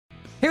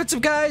Hey, what's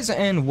up guys,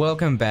 and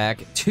welcome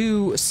back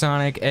to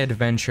Sonic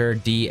Adventure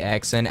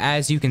DX. And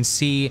as you can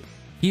see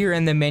here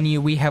in the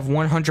menu, we have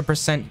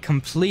 100%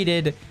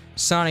 completed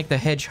Sonic the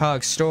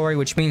Hedgehog story,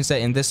 which means that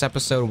in this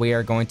episode we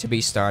are going to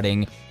be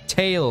starting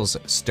Tails'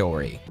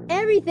 story.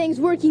 Everything's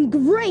working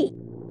great!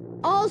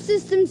 All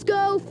systems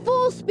go,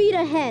 full speed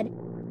ahead.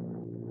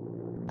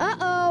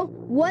 Uh-oh,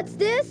 what's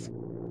this?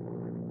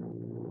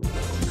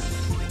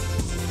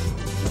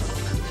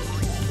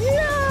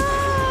 No!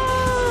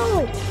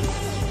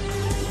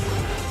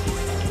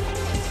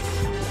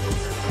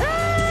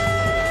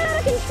 Ah! Out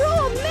of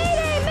control!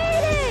 Mayday!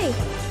 Mayday!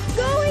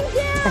 Going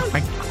down! Oh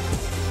my...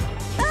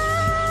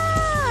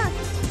 Ah!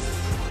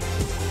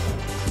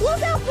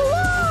 Look out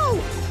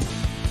below!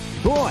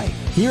 Boy,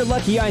 you're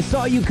lucky I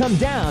saw you come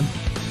down.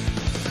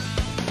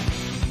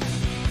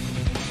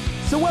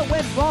 So what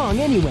went wrong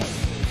anyway?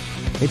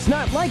 It's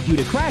not like you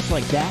to crash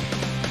like that.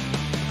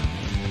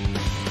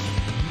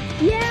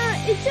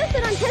 Yeah, it's just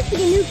that I'm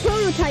testing a new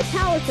prototype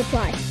power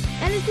supply,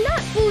 and it's not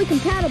fully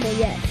compatible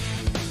yet.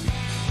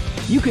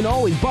 You can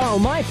always borrow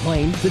my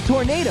plane, the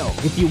Tornado,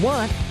 if you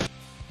want.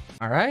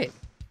 Alright.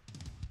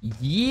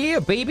 Yeah,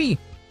 baby!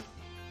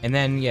 And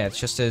then, yeah, it's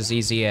just as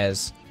easy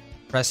as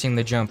pressing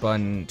the jump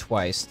button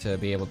twice to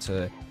be able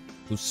to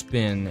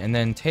spin. And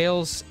then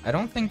Tails, I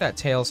don't think that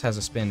Tails has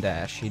a spin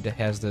dash. He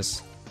has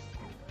this...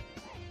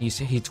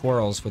 He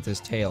twirls with his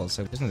tail.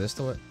 So isn't this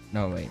the way?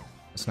 No, wait.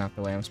 That's not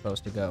the way I'm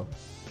supposed to go.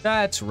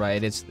 That's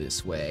right, it's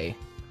this way.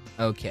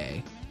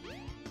 Okay.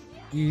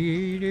 I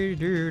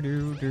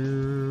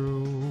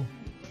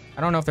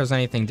don't know if there's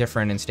anything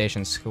different in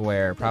Station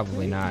Square.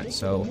 Probably not.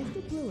 So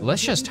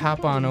let's just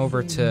hop on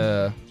over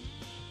to...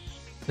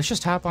 Let's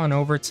just hop on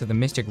over to the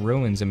Mystic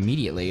Ruins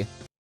immediately.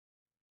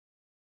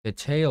 The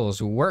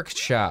Tails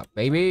Workshop,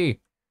 baby!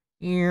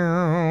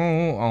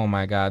 Oh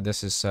my god,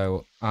 this is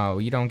so... Oh,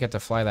 you don't get to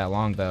fly that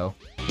long, though.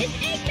 It's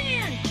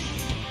Eggman!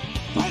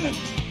 Silence!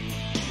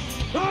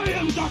 I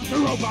am Dr.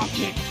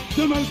 Robotnik,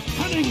 the most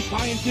cunning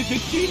scientific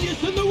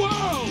genius in the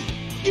world!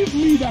 Give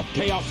me that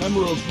Chaos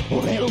Emerald,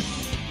 or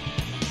else...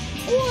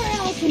 Or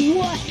else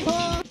what,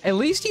 huh? At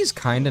least he's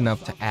kind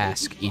enough to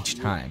ask each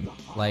time.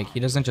 Like, he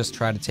doesn't just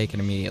try to take it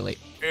immediately.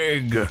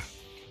 Egg.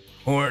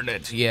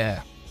 Hornet,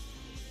 yeah.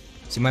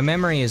 See, my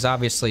memory is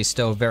obviously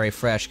still very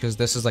fresh, because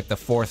this is like the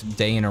 4th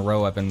day in a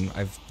row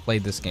I've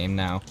played this game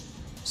now.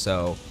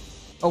 So,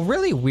 a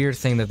really weird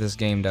thing that this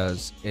game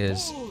does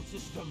is...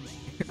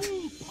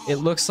 it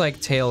looks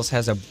like Tails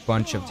has a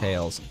bunch of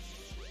tails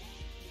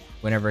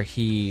whenever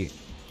he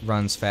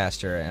runs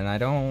faster, and I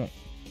don't...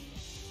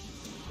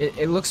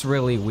 It looks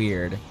really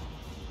weird.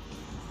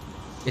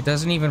 It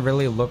doesn't even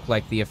really look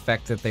like the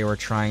effect that they were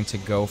trying to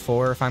go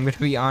for, if I'm gonna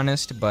be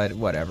honest, but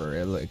whatever,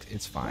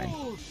 it's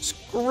fine.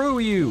 Screw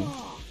you!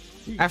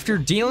 After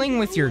dealing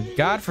with your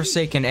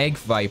godforsaken egg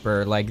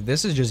viper, like,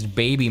 this is just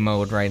baby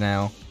mode right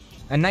now.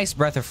 A nice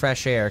breath of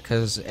fresh air,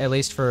 because at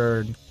least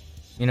for,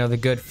 you know, the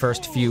good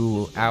first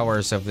few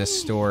hours of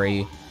this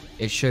story,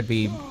 it should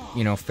be,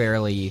 you know,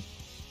 fairly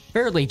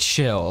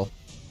chill,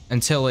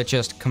 until it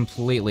just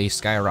completely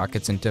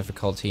skyrockets in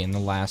difficulty in the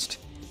last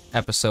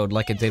episode,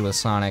 like it did with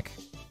Sonic.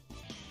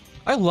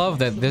 I love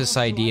that this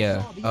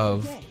idea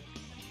of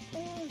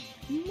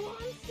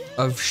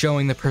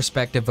showing the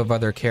perspective of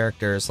other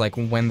characters, like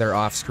when they're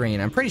off screen.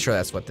 I'm pretty sure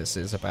that's what this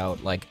is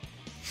about. Like,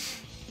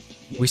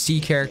 we see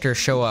characters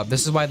show up.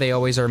 This is why they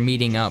always are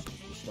meeting up.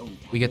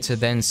 We get to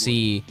then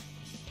see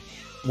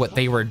what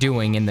they were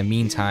doing in the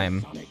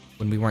meantime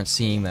when we weren't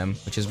seeing them,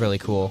 which is really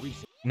cool.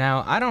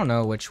 Now, I don't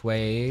know which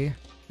way...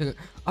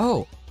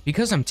 Oh,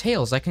 because I'm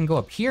Tails, I can go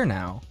up here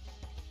now.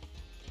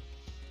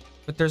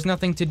 But there's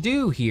nothing to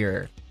do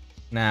here.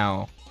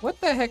 Now, what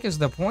the heck is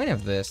the point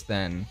of this,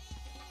 then?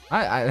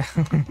 I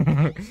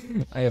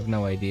have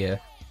no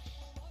idea.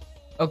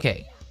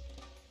 Okay.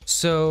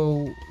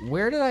 So,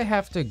 where did I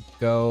have to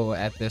go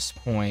at this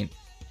point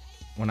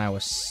when I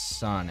was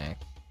Sonic?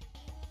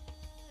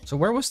 So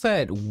where was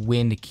that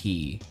wind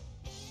key?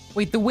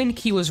 Wait, the wind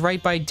key was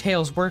right by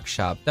Tails'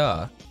 workshop,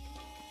 duh.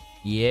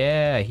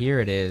 Yeah, here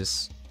it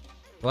is.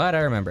 Glad I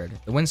remembered.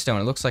 The windstone,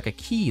 it looks like a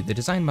key. The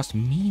design must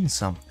mean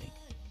something.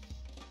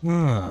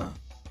 Huh.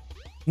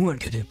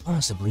 What could it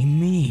possibly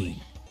mean?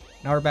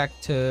 Now we're back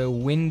to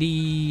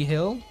Windy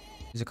Hill?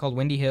 Is it called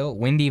Windy Hill?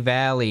 Windy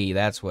Valley,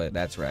 that's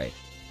right.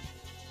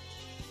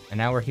 And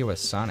now we're here with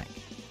Sonic.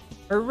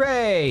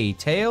 Hooray!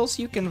 Tails,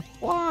 you can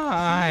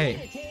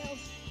fly!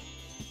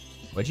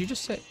 What'd you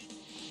just say?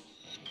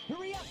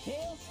 Hurry up,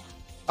 Tails.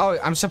 Oh,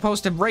 I'm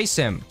supposed to race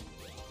him!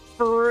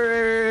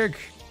 Frick!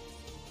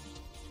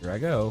 Here I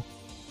go.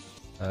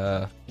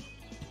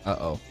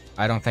 Uh-oh.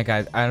 I don't think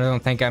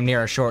I'm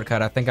near a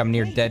shortcut. I think I'm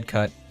near dead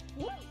cut.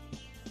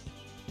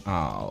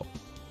 Oh.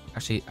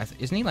 Actually,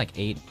 isn't he like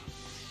 8?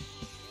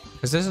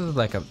 Because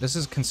this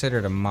is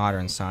considered a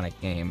modern Sonic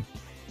game.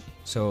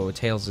 So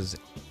Tails is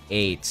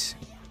 8.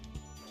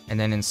 And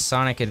then in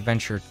Sonic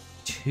Adventure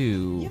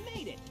 2,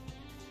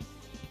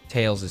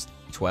 Tails is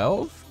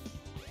 12,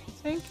 I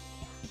think?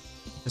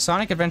 The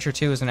Sonic Adventure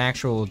 2 is an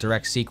actual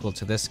direct sequel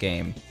to this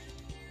game.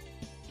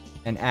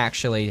 And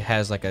actually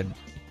has like a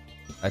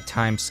a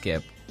time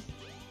skip,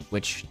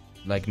 which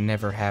like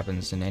never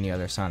happens in any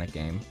other Sonic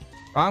game.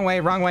 Wrong way,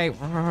 wrong way.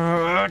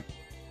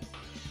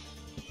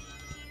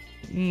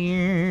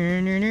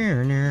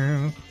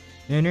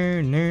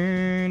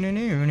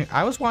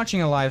 I was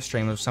watching a live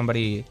stream of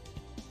somebody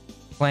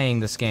playing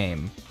this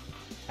game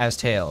as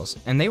Tails,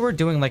 and they were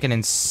doing like an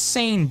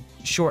insane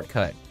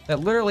shortcut that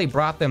literally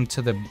brought them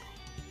to the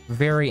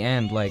very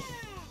end, like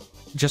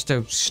just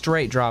a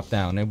straight drop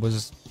down. It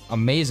was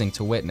amazing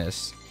to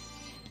witness,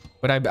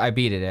 but I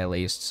beat it at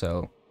least.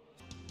 So,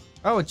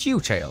 oh, it's you,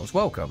 Tails.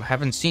 Welcome.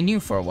 Haven't seen you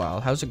for a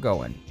while. How's it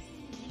going?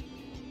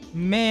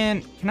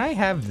 Man, can I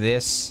have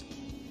this?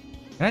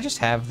 Can I just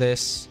have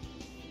this?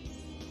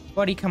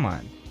 Buddy, come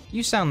on.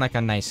 You sound like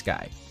a nice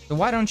guy. So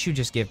why don't you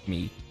just give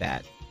me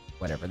that,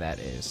 whatever that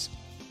is?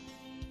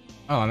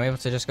 Oh, I'm able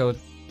to just go...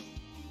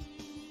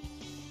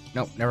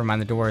 Nope, never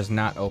mind. The door is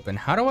not open.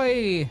 How do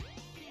I...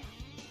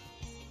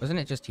 Wasn't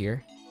it just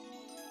here?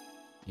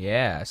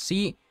 Yeah,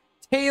 see?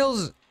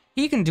 Tails,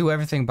 he can do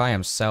everything by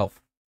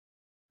himself.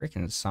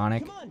 Freaking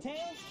Sonic. Come on, Tails.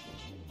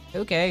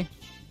 Okay.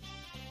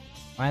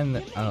 Find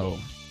the... Oh.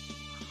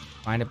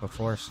 Find it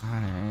before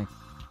Sonic.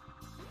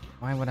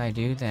 Why would I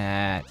do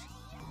that?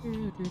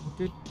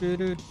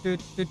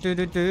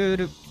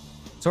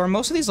 So are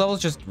most of these levels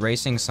just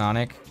racing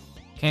Sonic?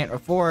 Can't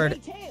afford...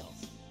 Hey,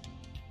 Tails.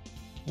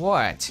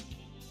 What?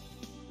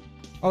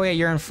 Oh yeah,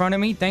 you're in front of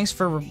me? Thanks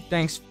for...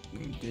 Thanks...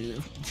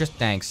 Just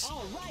thanks.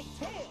 All right,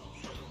 Tails.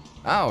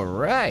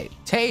 Alright,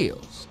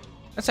 Tails.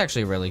 That's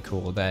actually really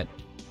cool that,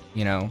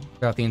 you know,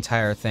 throughout the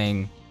entire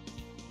thing,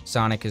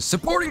 Sonic is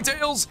supporting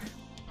Tails!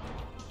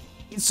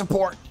 Need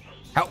support.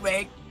 Help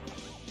me.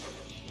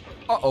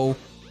 Uh-oh.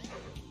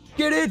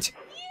 Get it!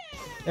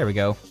 There we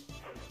go.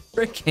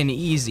 Freaking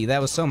easy.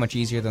 That was so much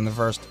easier than the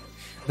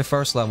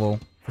first level,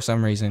 for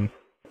some reason.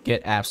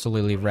 Get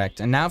absolutely wrecked.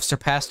 And now I've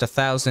surpassed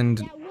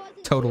 1,000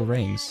 total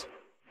rings.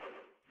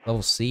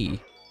 Level C.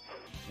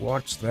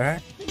 What's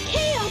that?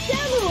 Chaos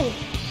Emerald!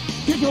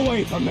 Get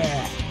away from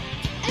there!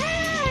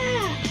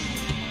 Ah!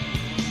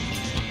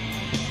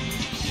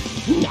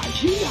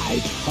 Nice.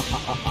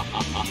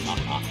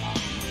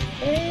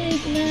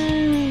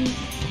 Eggman!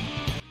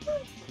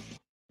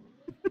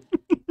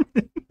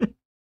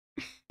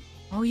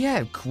 Oh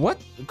yeah, what?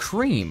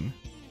 Cream.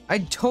 I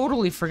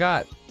totally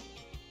forgot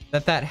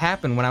that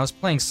happened when I was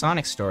playing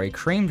Sonic Story.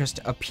 Cream just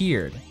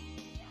appeared.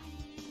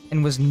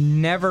 And was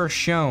never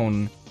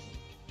shown.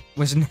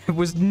 Was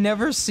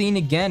never seen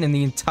again in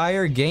the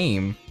entire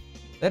game.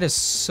 That is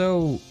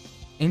so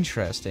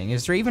interesting.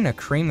 Is there even a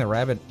Cream the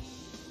Rabbit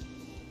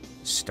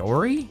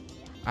story?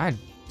 I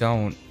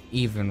don't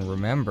even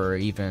remember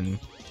even.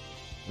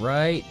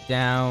 Right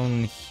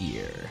down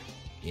here.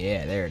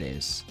 Yeah, there it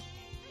is.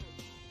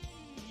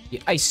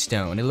 The Ice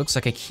Stone. It looks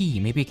like a key.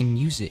 Maybe I can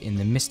use it in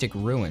the Mystic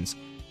Ruins.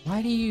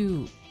 Why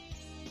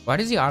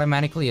does he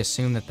automatically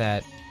assume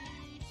that...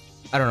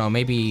 I don't know,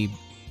 maybe...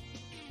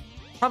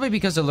 Probably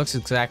because it looks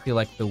exactly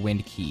like the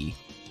Wind Key.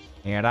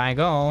 Here I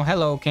go.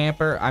 Hello,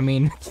 camper. I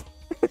mean...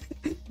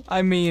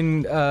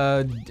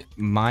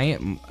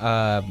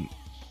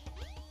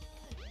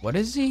 What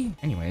is he?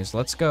 Anyways,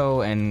 let's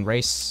go and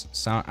race...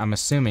 I'm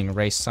assuming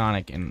race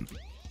Sonic in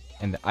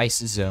the Ice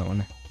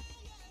Zone.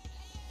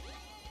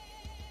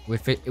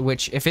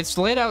 Which, if it's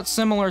laid out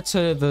similar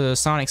to the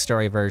Sonic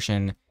Story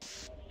version,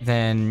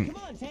 then...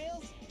 Come on,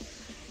 Tails.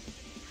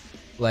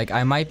 Like,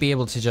 I might be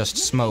able to just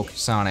smoke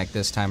Sonic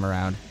this time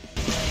around.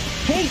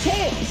 Hey,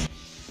 Tails.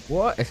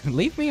 What?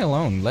 Leave me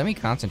alone. Let me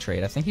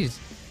concentrate. I think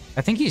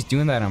he's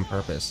doing that on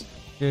purpose.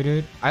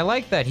 I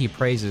like that he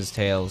praises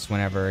Tails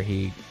whenever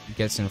he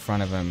gets in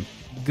front of him.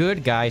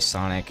 Good guy,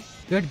 Sonic.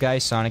 Good guy,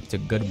 Sonic to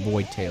good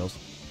boy Tails.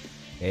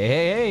 Hey,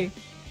 hey,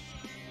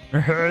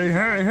 hey. Hey,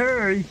 hey,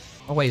 hey.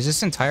 Oh wait, is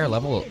this entire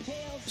level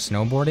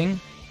snowboarding?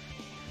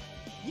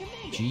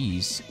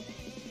 Jeez.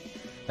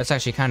 That's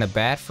actually kind of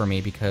bad for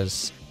me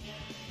because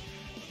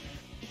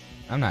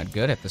I'm not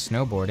good at the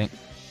snowboarding.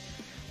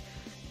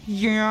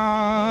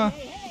 Yeah.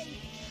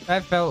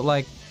 That felt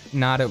like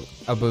not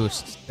a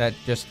boost. That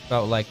just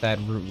felt like that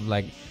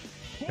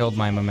killed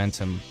my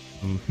momentum.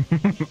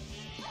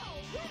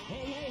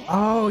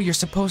 Oh, you're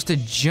supposed to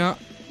jump.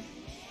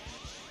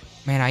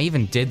 Man, I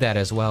even did that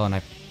as well and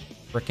I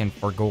frickin'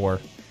 forgore.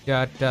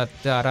 Da, da,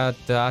 da, da,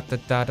 da, da,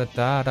 da,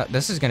 da, da.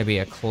 This is gonna be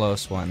a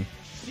close one.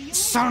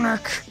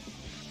 Sonic!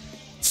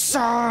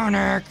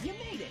 Sonic!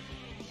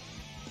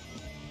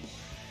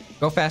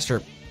 Go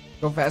faster.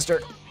 Go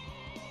faster.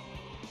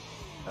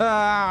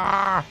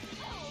 Ah!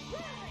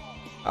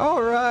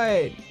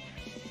 Alright.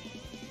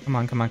 Come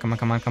on, come on, come on,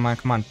 come on, come on,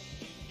 come on.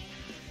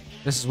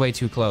 This is way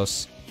too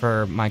close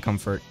for my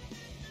comfort.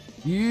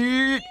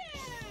 Yeet!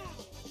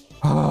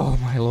 Oh,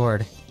 my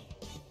lord.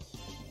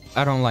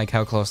 I don't like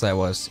how close that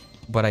was.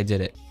 But I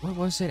did it. What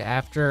was it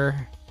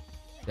after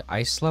the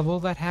ice level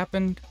that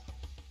happened?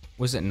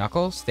 Was it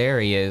Knuckles?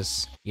 There he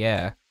is.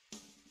 Yeah.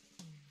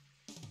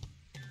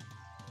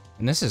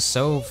 And this is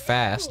so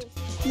fast.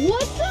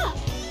 What's up?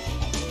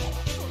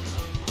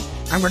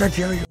 I'm gonna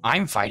kill you.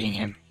 I'm fighting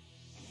him.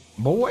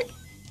 Boy.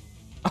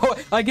 Oh,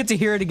 I get to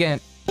hear it again.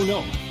 Oh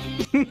no,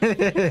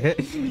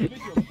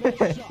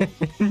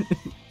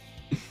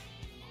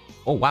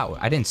 Oh wow,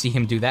 I didn't see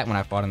him do that when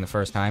I fought him the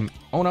first time.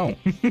 Oh no.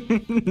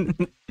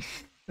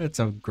 That's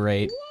so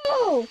great.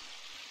 Whoa!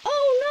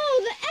 Oh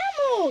no, the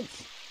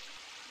emeralds!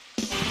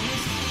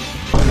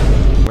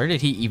 Where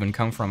did he even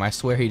come from? I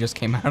swear he just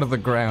came out of the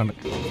ground.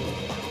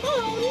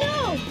 Oh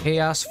no!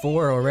 Chaos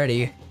 4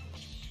 already.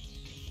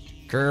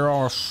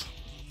 Chaos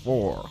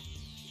 4.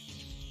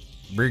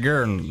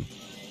 Begin.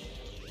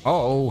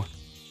 Uh-oh.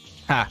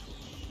 Ha.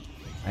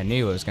 I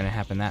knew it was gonna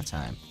happen that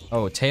time.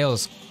 Oh,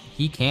 Tails,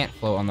 he can't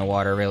float on the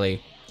water,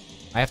 really.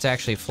 I have to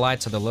actually fly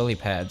to the lily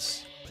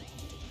pads.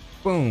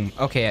 Boom.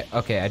 Okay,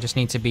 I just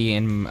need to be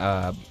in,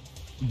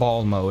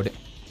 ball mode.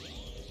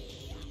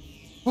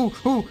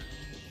 Ooh.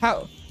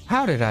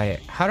 How did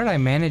I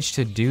manage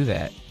to do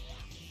that?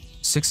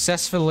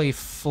 Successfully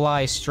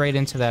fly straight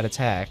into that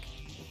attack.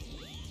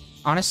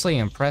 Honestly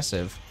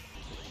impressive.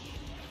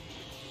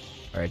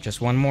 Alright,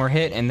 just one more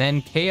hit, and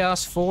then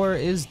Chaos 4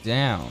 is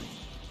down.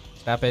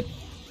 Stop it.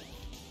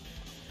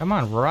 Come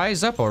on,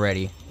 rise up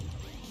already.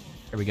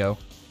 There we go.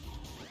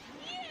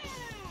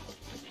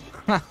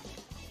 Ha!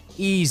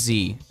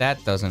 Easy.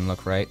 That doesn't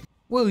look right.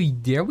 Well,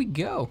 there we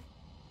go.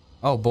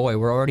 Oh boy,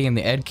 we're already in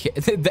the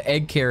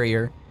egg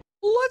carrier.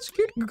 Let's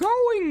get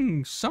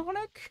going,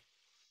 Sonic.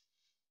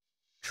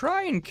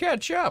 Try and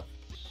catch up.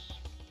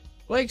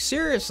 Like,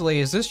 seriously,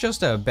 is this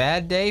just a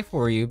bad day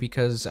for you?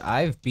 Because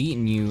I've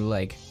beaten you,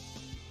 like,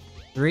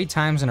 3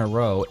 times in a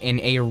row in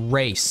a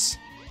race.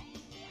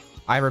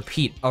 I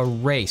repeat, a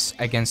race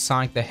against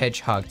Sonic the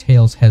Hedgehog.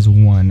 Tails has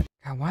won.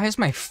 God, why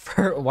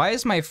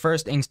is my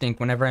first instinct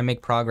whenever I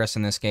make progress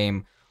in this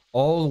game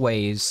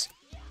always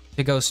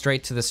to go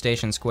straight to the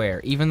station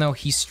square? Even though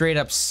he straight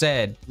up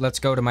said, let's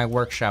go to my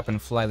workshop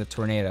and fly the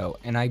tornado.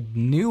 And I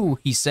knew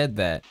he said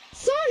that.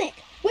 Sonic,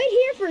 wait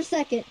here for a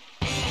second.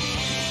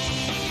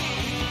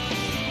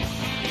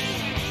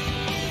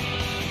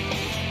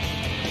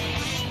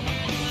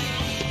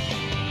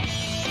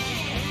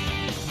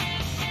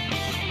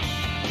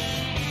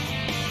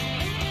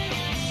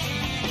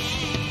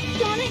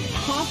 Sonic,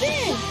 hop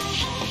in!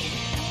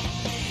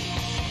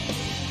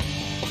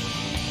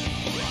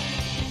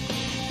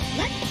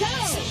 Let's go!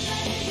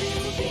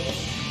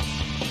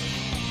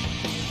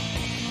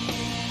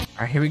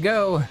 Alright, here we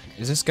go.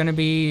 Is this gonna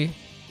be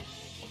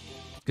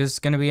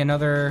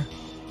another...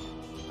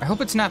 I hope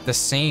it's not the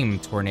same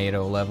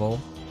tornado level.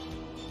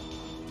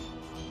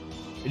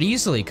 It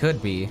easily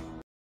could be.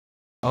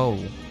 Oh.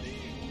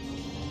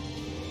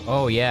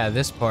 Oh yeah,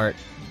 this part.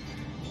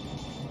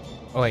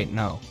 Oh wait,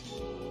 no.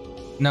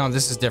 No,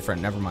 this is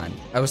different, never mind.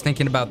 I was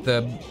thinking about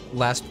the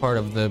last part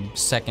of the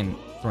second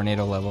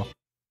tornado level.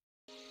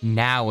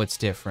 Now it's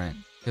different,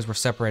 because we're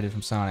separated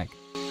from Sonic.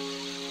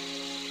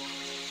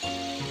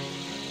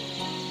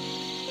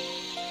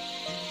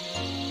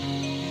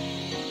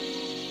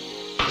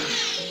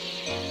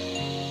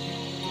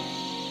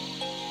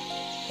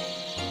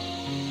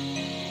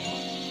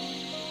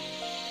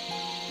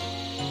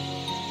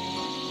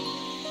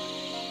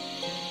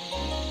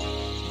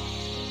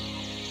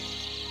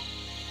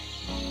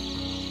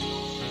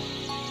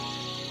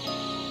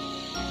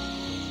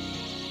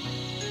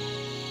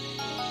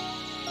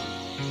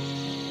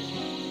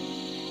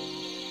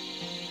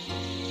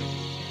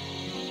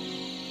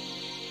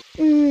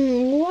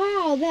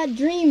 Wow, that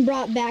dream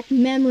brought back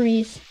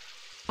memories.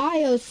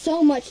 I owe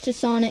so much to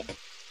Sonic.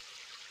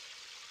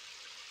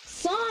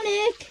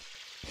 Sonic!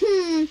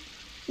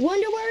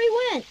 Wonder where he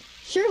went.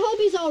 Sure hope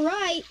he's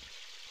alright.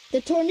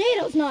 The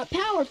tornado's not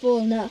powerful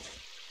enough.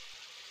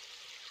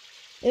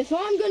 If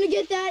I'm gonna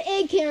get that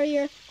egg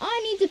carrier,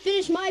 I need to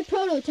finish my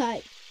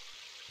prototype.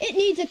 It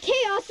needs a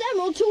Chaos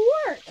Emerald to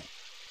work.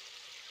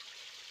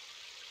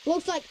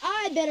 Looks like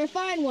I'd better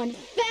find one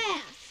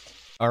fast.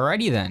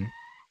 Alrighty then.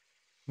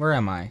 Where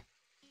am I?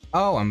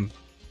 Oh, I'm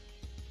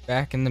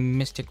back in the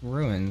Mystic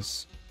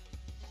Ruins.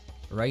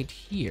 Right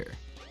here.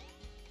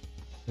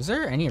 Is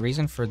there any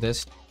reason for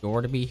this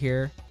door to be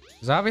here?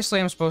 Because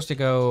obviously I'm supposed to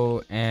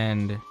go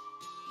and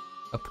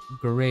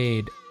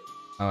upgrade...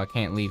 Oh, I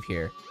can't leave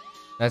here.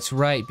 That's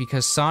right,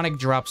 because Sonic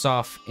drops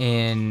off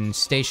in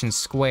Station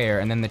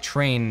Square and then the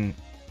train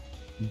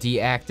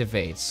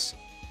deactivates.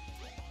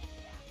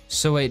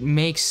 So it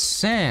makes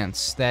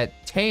sense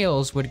that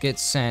Tails would get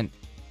sent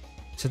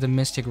to the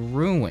Mystic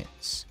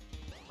Ruins.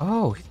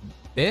 Oh,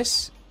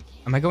 this?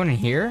 Am I going in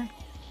here?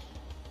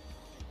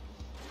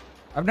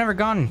 I've never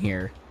gone in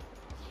here.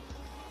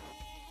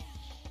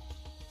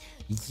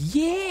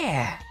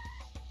 Yeah!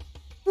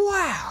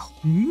 Wow,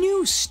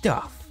 new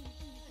stuff.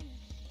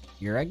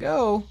 Here I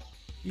go.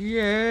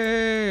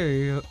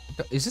 Yay!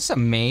 Is this a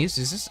maze?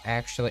 Is this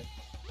actually...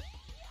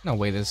 No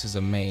way this is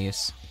a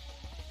maze.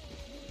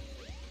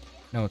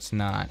 No, it's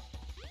not.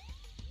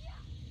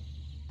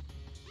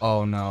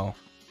 Oh no.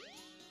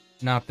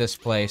 Not this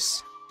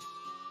place.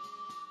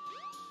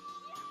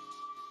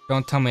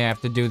 Don't tell me I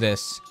have to do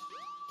this.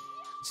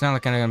 It's not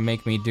like I'm gonna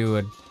make me do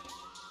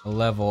a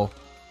level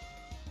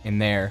in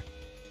there.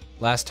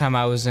 Last time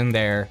I was in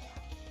there,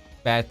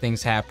 bad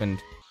things happened.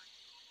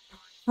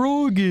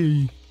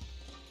 Froggy!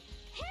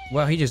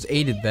 Wow, he just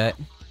aided that.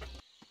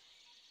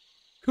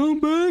 Come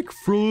back,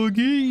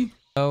 Froggy.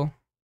 Oh,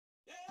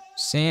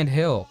 Sand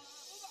Hill.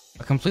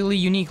 A completely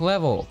unique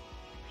level.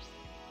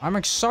 I'm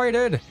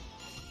excited.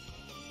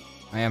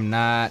 I am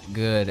not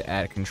good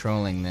at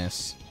controlling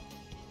this.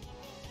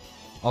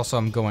 Also,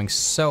 I'm going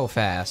so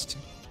fast.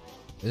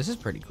 This is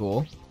pretty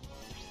cool.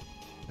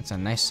 That's a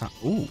nice song.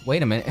 Ooh,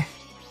 wait a minute.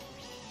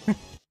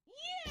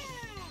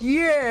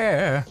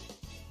 Yeah!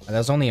 That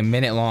was only a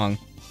minute long.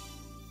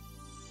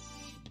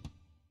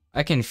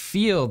 I can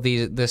feel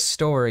the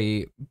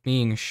story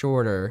being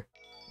shorter,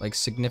 like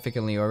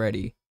significantly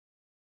already.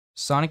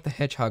 Sonic the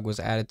Hedgehog was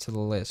added to the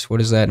list. What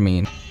does that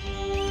mean?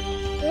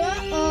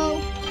 Uh-oh.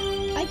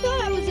 I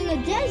thought I was in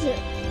a desert.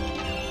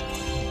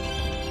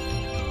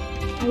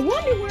 I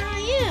wonder where I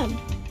am.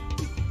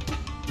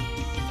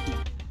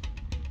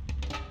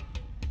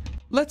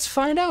 Let's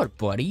find out,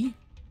 buddy.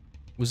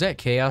 Was that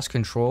Chaos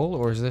Control,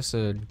 or is this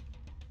a...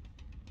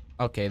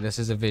 Okay, this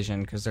is a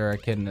vision, because there are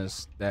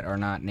echidnas that are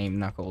not named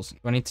Knuckles. Do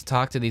I need to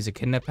talk to these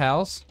echidna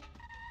pals?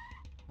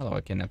 Hello,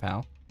 echidna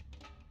pal.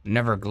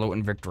 Never gloat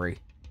in victory.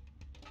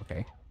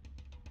 Okay.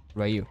 What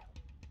about you?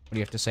 What do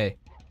you have to say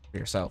for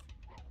yourself?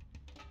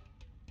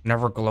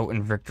 Never gloat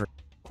in victory.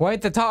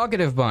 Quite the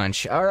talkative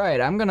bunch. Alright,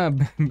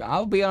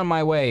 I'll be on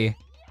my way.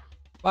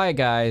 Bye,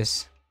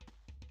 guys.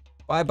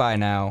 Bye-bye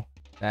now.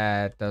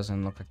 That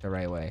doesn't look like the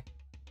right way.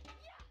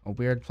 A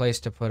weird place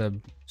to put a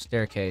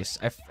staircase.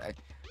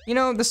 You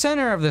know, the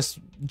center of this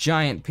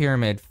giant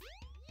pyramid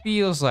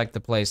feels like the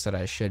place that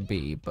I should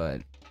be,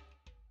 but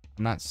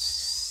I'm not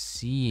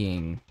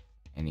seeing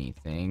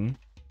anything.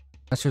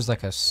 Unless there's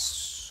like a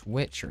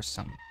switch or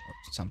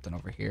something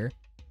over here.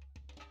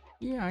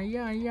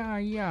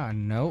 Yeah.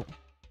 Nope.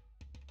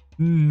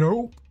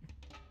 Nope.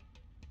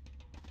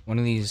 One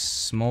of these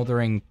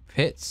smoldering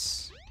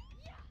pits.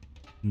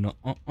 No.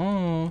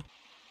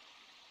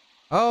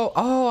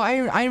 Oh,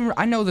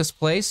 I know this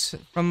place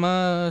from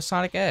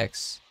Sonic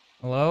X.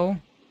 Hello?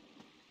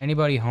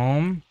 Anybody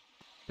home?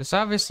 This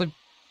obviously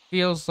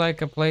feels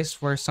like a place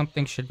where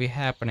something should be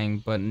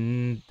happening, but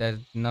that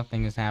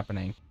nothing is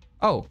happening.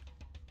 Oh,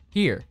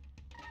 here.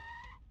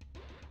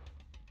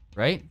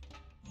 Right?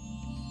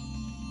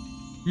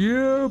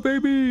 Yeah,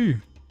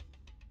 baby!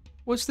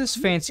 What's this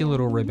fancy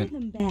little ribbon?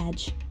 Rhythm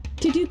badge.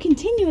 To do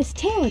continuous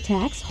tail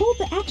attacks, hold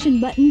the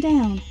action button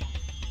down.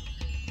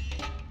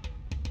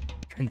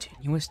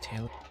 Continuous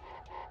tail.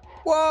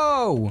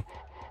 Whoa!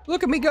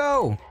 Look at me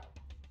go!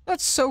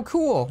 That's so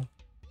cool.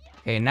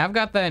 Okay, now I've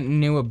got that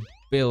new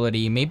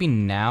ability. Maybe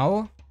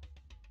now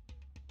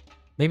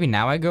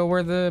I go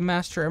where the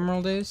Master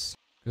Emerald is?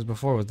 Because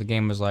before the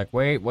game was like,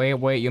 wait,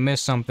 you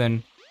missed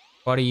something.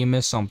 Buddy, you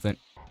missed something.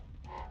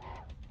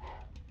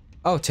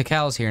 Oh,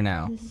 Tikal's here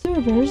now. The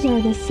servers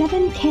are the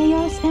 7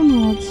 Chaos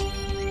Emeralds.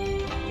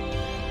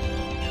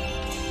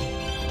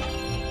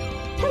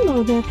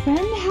 Hello there, friend.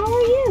 How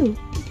are you?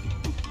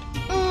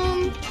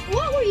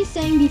 What were you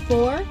saying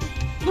before?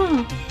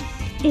 Huh.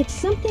 It's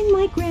something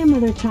my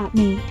grandmother taught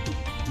me.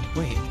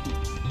 Wait,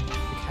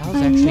 Tikal's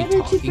I'm actually never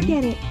talking to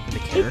forget it. to the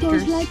It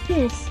characters? goes like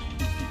this.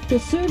 The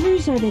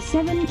servers are the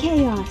 7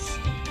 Chaos.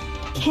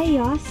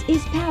 Chaos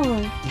is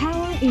power.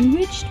 Power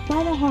enriched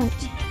by the heart.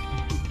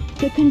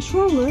 The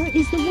controller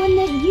is the one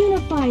that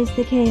unifies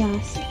the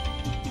chaos.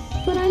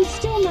 But I'm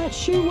still not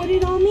sure what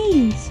it all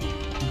means.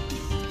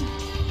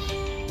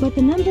 But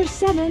the number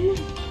 7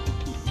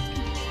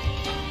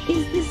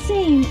 is the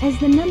same as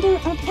the number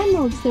of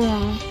emeralds there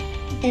are.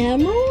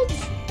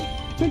 Emeralds?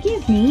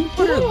 Forgive me,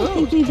 but I don't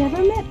think we've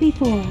ever met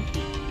before.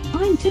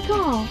 I'm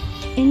Tikal,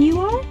 and you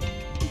are?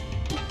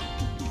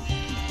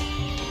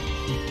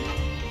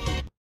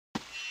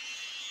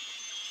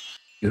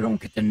 You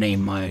don't get to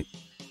name my...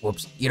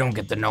 Whoops, you don't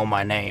get to know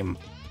my name.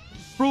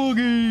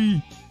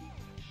 Froggy!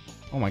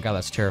 Oh my god,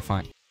 that's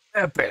terrifying.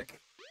 Epic!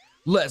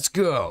 Let's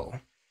go!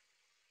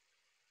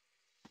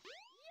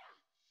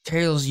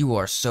 Tails, you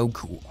are so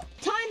cool.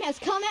 Time has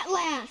come at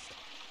last.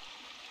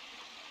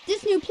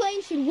 This new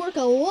plane should work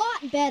a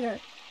lot better.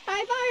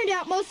 I've ironed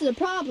out most of the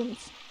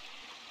problems.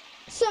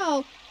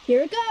 So,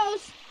 here it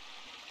goes.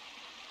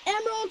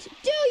 Emerald,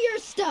 do your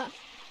stuff.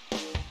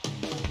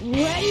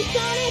 Ready,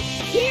 Sonic?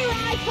 Here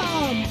I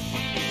come.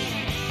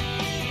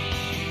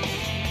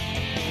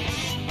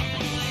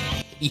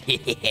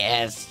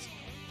 Yes!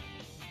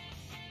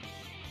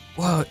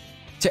 Whoa,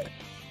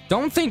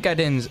 don't think I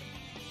didn't...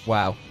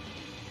 Wow.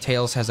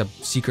 Tails has a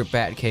secret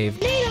bat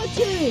cave. NATO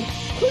 2,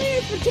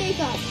 cleared for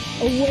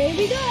takeoff. Away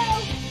we go.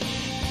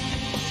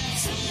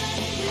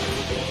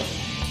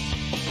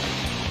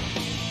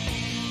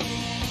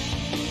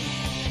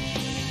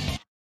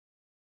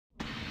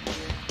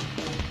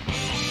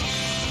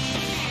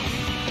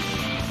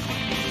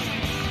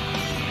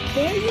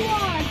 There you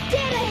are,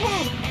 dead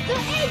ahead, the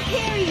egg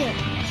carrier.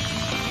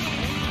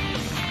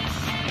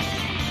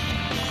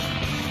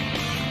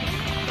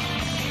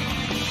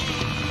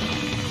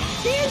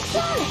 There's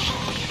Sonic!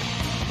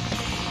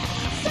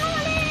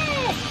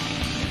 Sonic!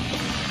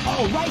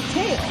 All right,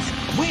 Tails.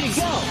 Way to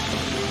go.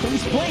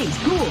 This plane's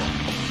cool.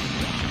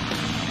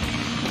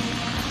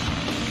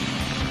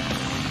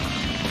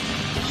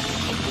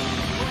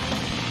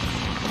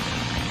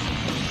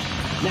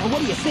 Now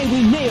what do you say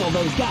we nail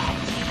those guys?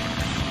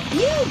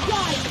 You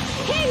guys,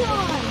 hang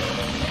on!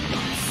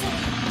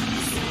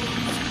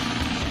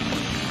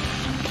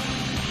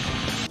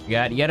 We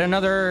got yet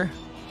another...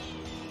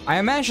 I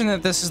imagine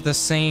that this is the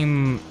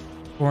same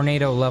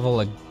tornado level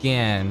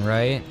again,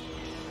 right?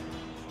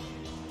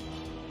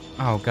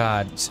 Oh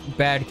god,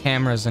 bad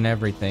cameras and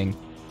everything.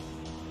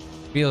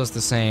 Feels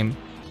the same.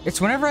 It's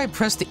whenever I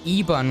press the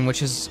E button,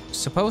 which is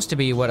supposed to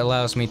be what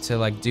allows me to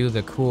like do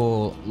the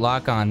cool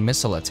lock-on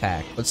missile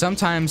attack. But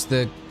sometimes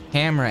the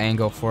camera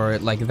angle for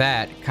it, like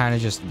that, kind of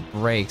just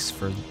breaks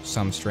for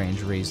some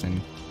strange reason.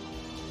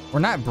 Or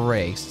not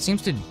breaks, it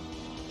seems to...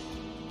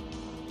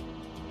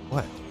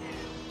 What?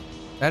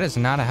 That is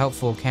not a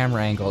helpful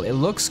camera angle. It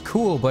looks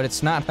cool, but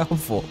it's not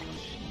helpful.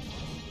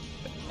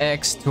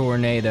 X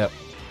tornado.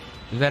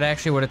 Is that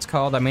actually what it's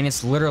called? I mean,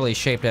 it's literally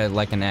shaped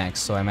like an X,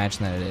 so I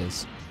imagine that it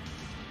is.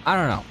 I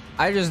don't know.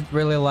 I just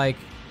really like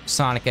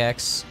Sonic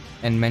X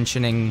and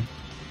mentioning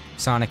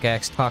Sonic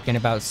X, talking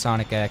about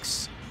Sonic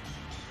X.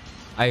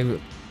 I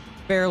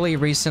fairly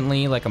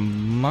recently, like a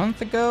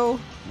month ago,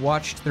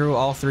 watched through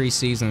all 3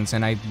 seasons,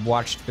 and I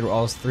watched through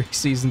all 3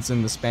 seasons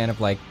in the span of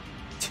like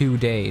 2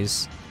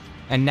 days.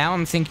 And now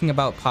I'm thinking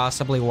about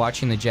possibly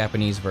watching the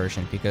Japanese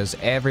version, because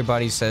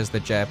everybody says the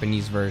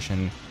Japanese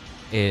version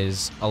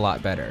is a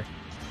lot better.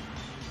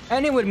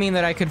 And it would mean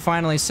that I could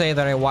finally say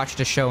that I watched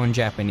a show in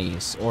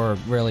Japanese, or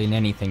really in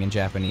anything in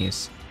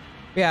Japanese.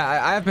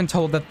 Yeah, I've been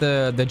told that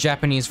the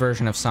Japanese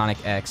version of Sonic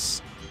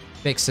X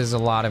fixes a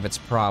lot of its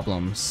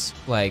problems.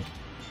 Like,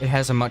 it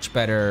has a much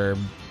better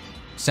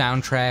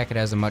soundtrack, it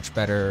has a much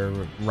better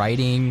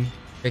writing,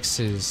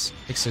 fixes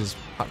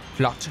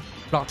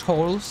plot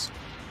holes.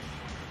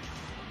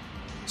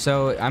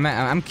 So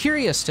I'm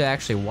curious to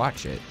actually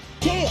watch it.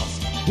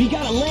 Tails, we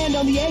gotta land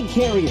on the egg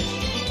carrier.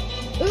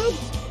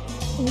 Oops!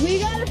 We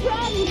got a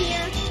problem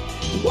here.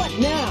 What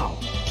now?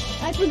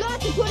 I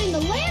forgot to put in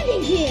the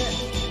landing gear.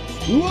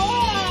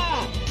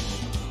 Whoa!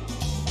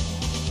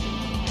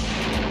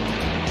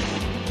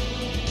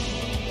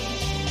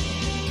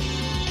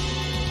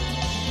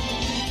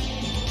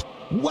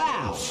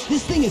 Wow,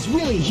 this thing is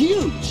really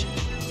huge.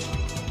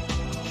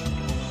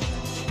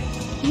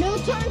 No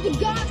time to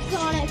gawk,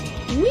 Sonic.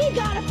 We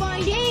gotta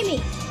find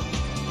Amy.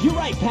 You're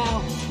right,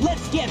 pal.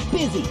 Let's get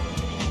busy.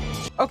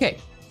 Okay,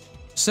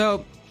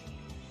 so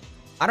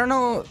I don't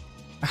know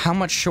how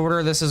much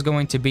shorter this is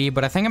going to be,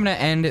 but I think I'm gonna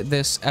end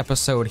this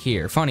episode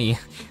here. Funny,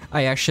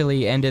 I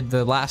actually ended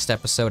the last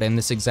episode in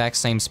this exact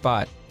same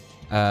spot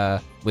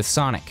with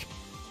Sonic.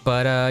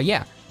 But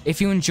yeah,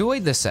 if you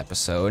enjoyed this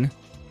episode,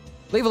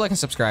 leave a like and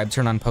subscribe,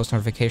 turn on post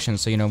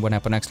notifications so you know when I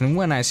upload next and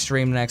when I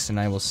stream next, and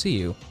I will see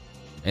you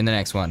in the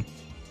next one.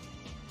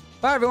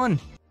 Bye, everyone!